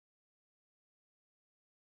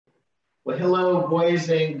Well, hello,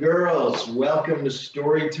 boys and girls. Welcome to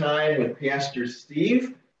Story Time with Pastor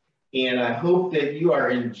Steve. And I hope that you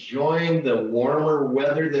are enjoying the warmer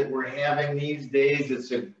weather that we're having these days.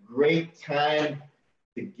 It's a great time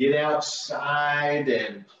to get outside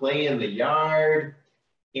and play in the yard.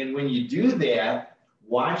 And when you do that,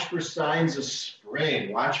 watch for signs of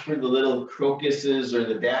spring. Watch for the little crocuses or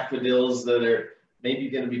the daffodils that are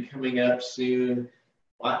maybe going to be coming up soon.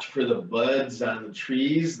 Watch for the buds on the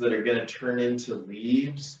trees that are going to turn into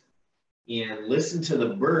leaves. And listen to the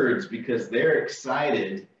birds because they're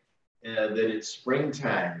excited that it's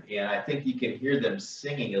springtime. And I think you can hear them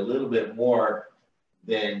singing a little bit more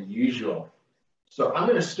than usual. So I'm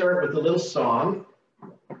going to start with a little song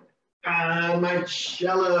on my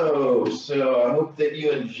cello. So I hope that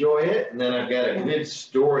you enjoy it. And then I've got a good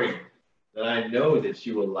story that I know that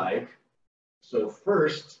you will like. So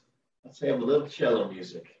first, let's have a little cello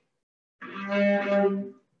music.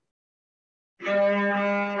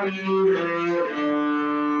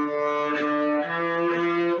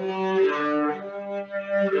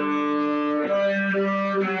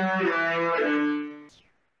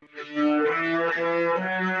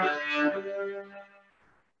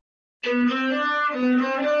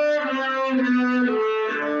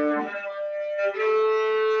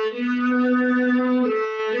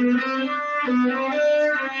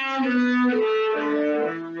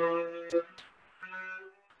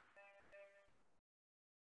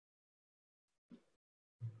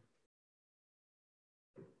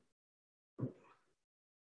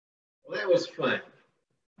 Well, that was fun.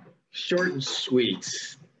 Short and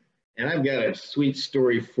sweet. And I've got a sweet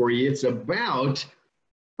story for you. It's about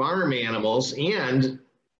farm animals and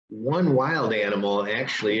one wild animal,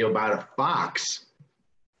 actually, about a fox.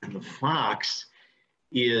 And the fox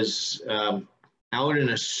is out in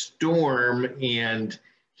a storm and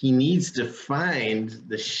he needs to find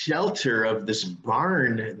the shelter of this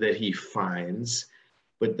barn that he finds.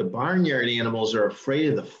 But the barnyard animals are afraid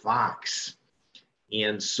of the fox.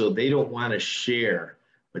 And so they don't want to share.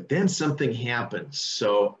 But then something happens.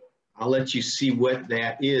 So I'll let you see what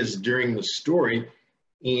that is during the story.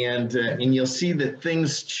 And you'll see that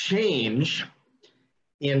things change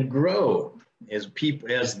and grow as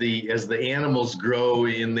the animals grow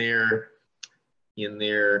in their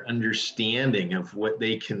understanding of what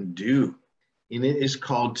they can do. And it is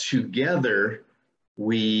called Together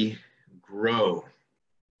We Grow.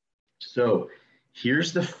 So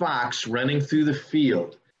here's the fox running through the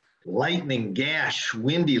field. Lightning, gash,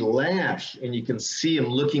 windy lash, and you can see him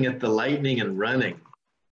looking at the lightning and running.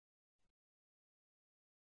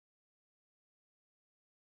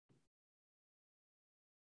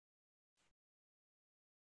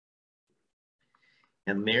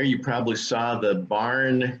 And there you probably saw the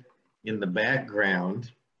barn in the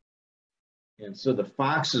background. And so the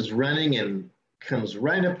fox is running and comes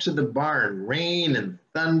right up to the barn. Rain and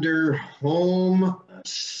thunder, home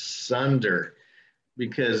asunder.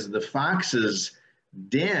 Because the fox's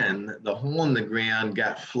den, the hole in the ground,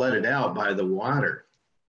 got flooded out by the water.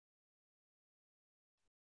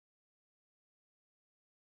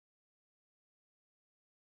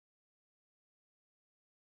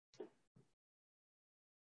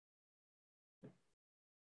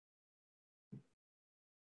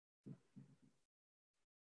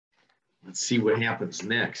 Let's see what happens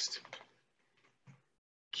next.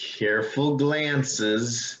 Careful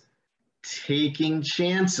glances, taking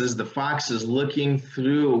chances. The fox is looking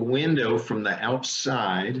through a window from the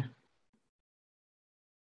outside.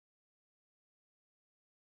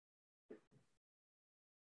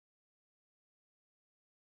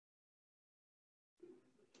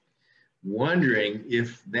 Wondering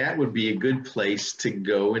if that would be a good place to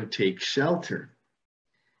go and take shelter.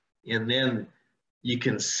 And then you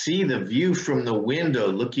can see the view from the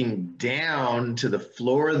window looking down to the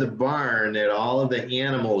floor of the barn at all of the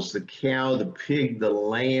animals, the cow, the pig, the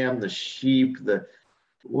lamb, the sheep,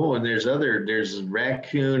 and there's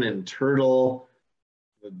raccoon and turtle,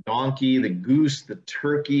 the donkey, the goose, the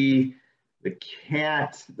turkey, the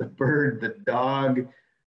cat, the bird, the dog,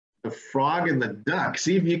 the frog, and the duck.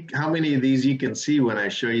 See how many of these you can see when I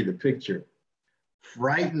show you the picture.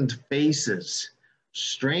 Frightened faces,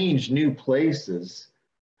 strange new places,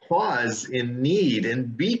 paws in need,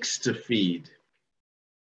 and beaks to feed.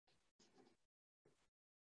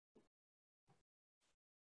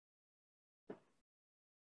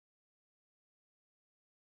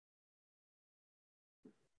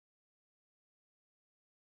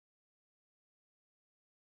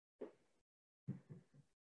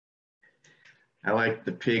 I like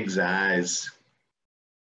the pig's eyes.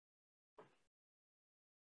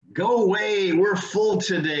 Go away, we're full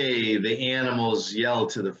today, the animals yell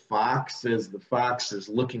to the fox as the fox is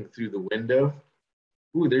looking through the window.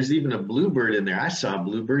 Ooh, there's even a bluebird in there. I saw a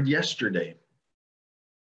bluebird yesterday.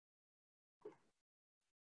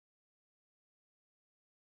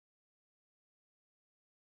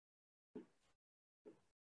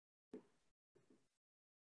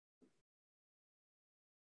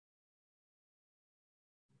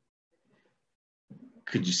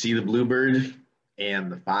 Could you see the bluebird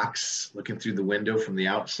and the fox looking through the window from the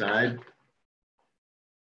outside?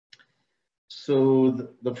 So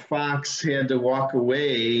the fox had to walk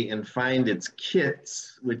away and find its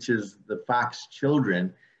kits, which is the fox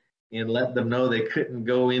children, and let them know they couldn't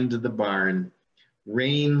go into the barn.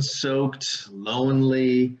 Rain-soaked,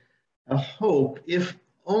 lonely, a hope, if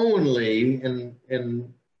only,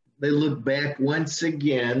 and they look back once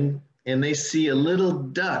again and they see a little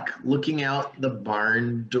duck looking out the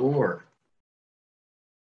barn door.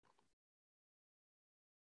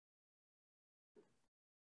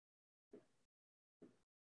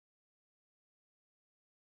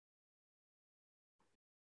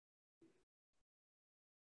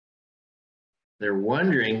 They're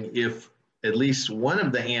wondering if at least one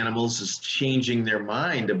of the animals is changing their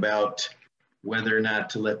mind about whether or not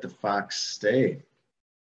to let the fox stay.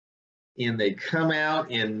 And they come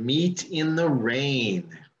out and meet in the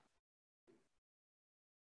rain.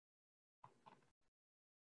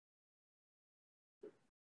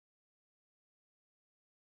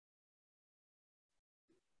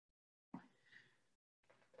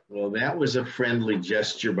 Well, that was a friendly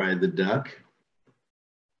gesture by the duck.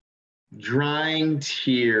 Drying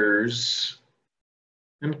tears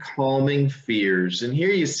and calming fears. And here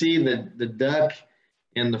you see the duck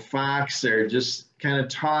and the fox are just kind of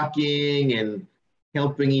talking and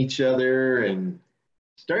helping each other and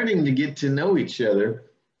starting to get to know each other.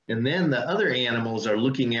 And then the other animals are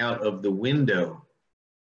looking out of the window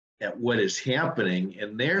at what is happening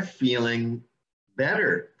and they're feeling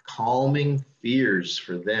better, calming fears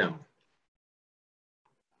for them.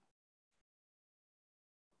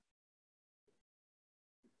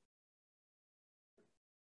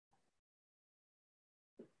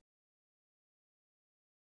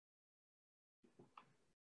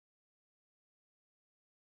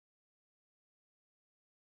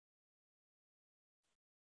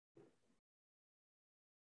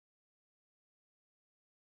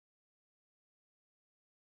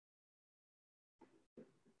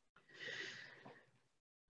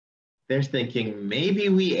 They're thinking maybe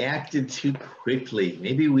we acted too quickly.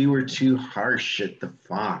 Maybe we were too harsh at the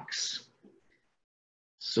fox.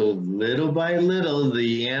 So little by little,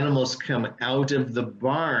 the animals come out of the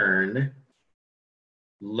barn,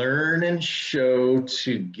 learn and show,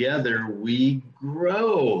 together we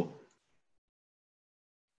grow.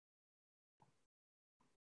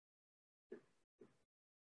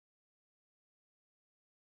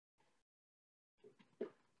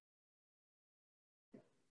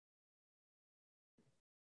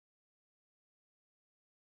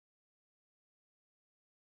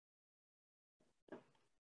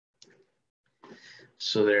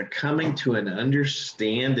 So they're coming to an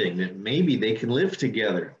understanding that maybe they can live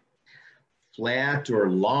together. Flat or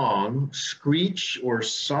long, screech or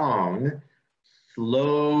song,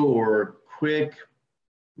 slow or quick,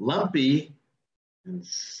 lumpy and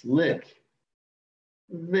slick.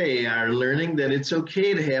 They are learning that it's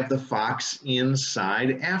okay to have the fox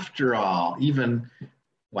inside after all, even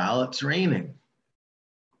while it's raining.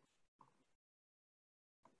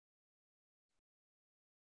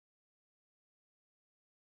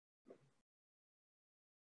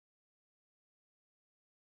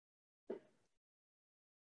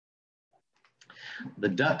 The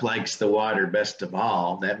duck likes the water best of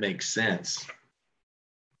all. That makes sense.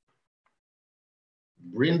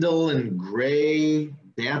 Brindle and gray,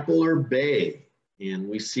 dapple or bay. And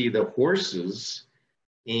we see the horses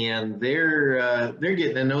and they're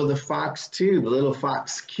getting to know the fox too, the little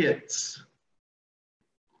fox kits.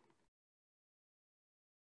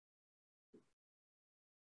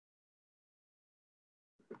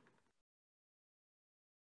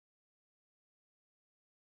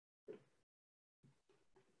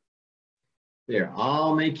 They're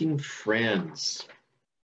all making friends.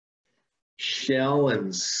 Shell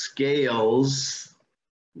and scales,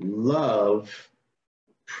 love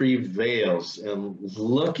prevails. And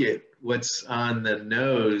look at what's on the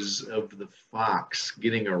nose of the fox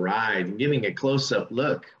getting a ride and getting a close-up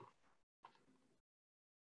look.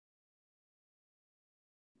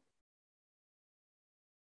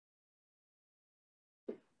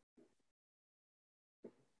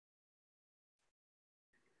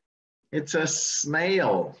 It's a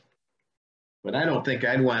snail. But I don't think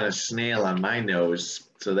I'd want a snail on my nose,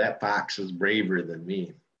 so that fox is braver than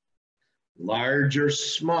me. Large or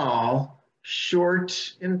small,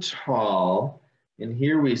 short and tall. And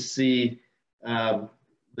here we see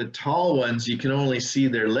the tall ones, you can only see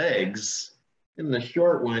their legs, and the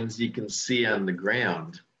short ones you can see on the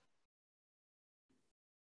ground.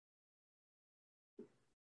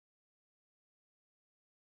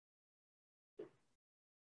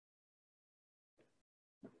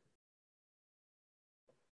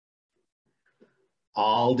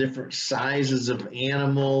 All different sizes of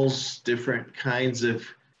animals, different kinds of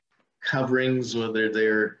coverings, whether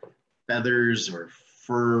they're feathers or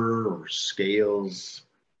fur or scales.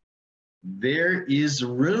 There is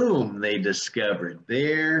room, they discovered.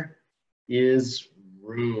 There is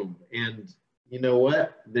room. And you know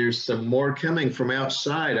what? There's some more coming from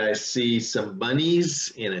outside. I see some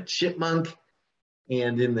bunnies and a chipmunk.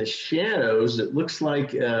 And in the shadows, it looks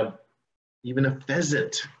like even a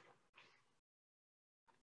pheasant.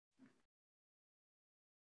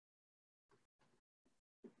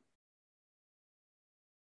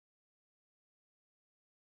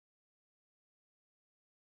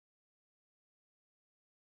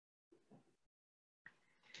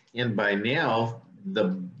 And by now, the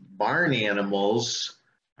barn animals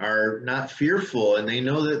are not fearful, and they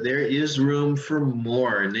know that there is room for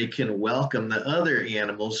more, and they can welcome the other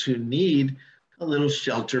animals who need a little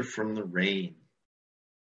shelter from the rain.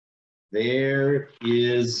 There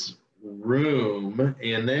is room,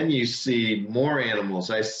 and then you see more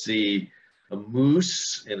animals. I see a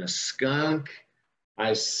moose and a skunk.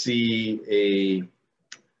 I see it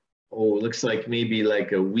looks like maybe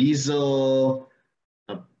like a weasel,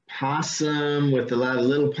 a possum with a lot of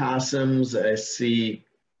little possums. I see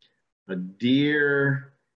a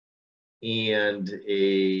deer and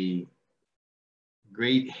a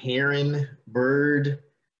great heron bird.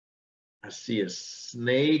 I see a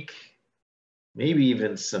snake, maybe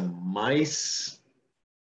even some mice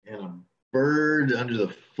and a bird under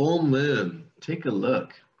the full moon. Take a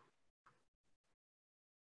look.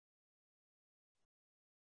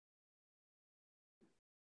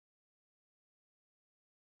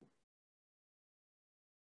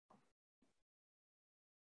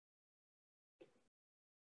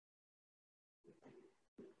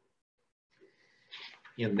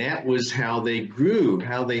 And that was how they grew,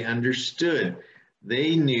 how they understood.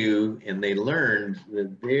 They knew and they learned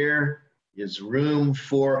that there is room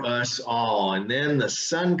for us all. And then the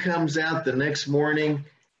sun comes out the next morning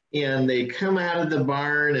and they come out of the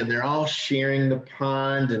barn and they're all sharing the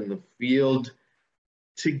pond and the field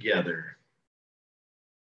together.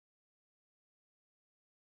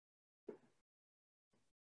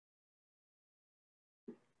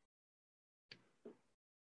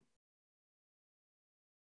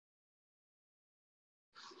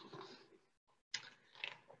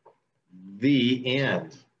 The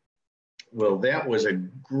end. Well, that was a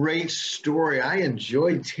great story. I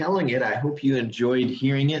enjoyed telling it. I hope you enjoyed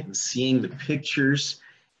hearing it and seeing the pictures.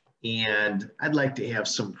 And I'd like to have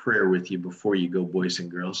some prayer with you before you go, boys and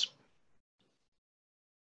girls.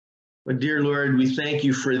 Well, dear Lord, we thank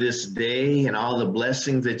you for this day and all the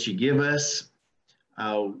blessings that you give us.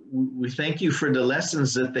 We thank you for the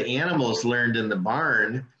lessons that the animals learned in the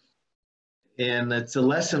barn. And it's a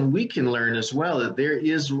lesson we can learn as well, that there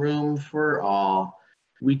is room for all.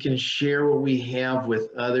 We can share what we have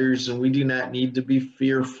with others, and we do not need to be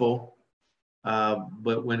fearful.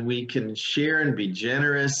 But when we can share and be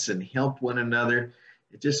generous and help one another,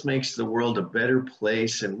 it just makes the world a better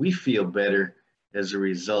place, and we feel better as a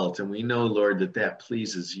result. And we know, Lord, that that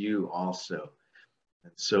pleases you also.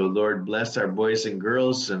 And so, Lord, bless our boys and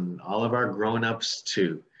girls and all of our grown-ups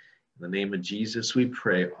too. In the name of Jesus, we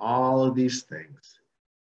pray all of these things.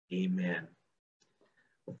 Amen.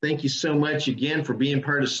 Well, thank you so much again for being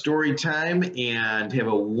part of Story Time, and have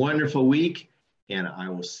a wonderful week. And I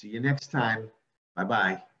will see you next time.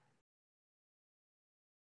 Bye-bye.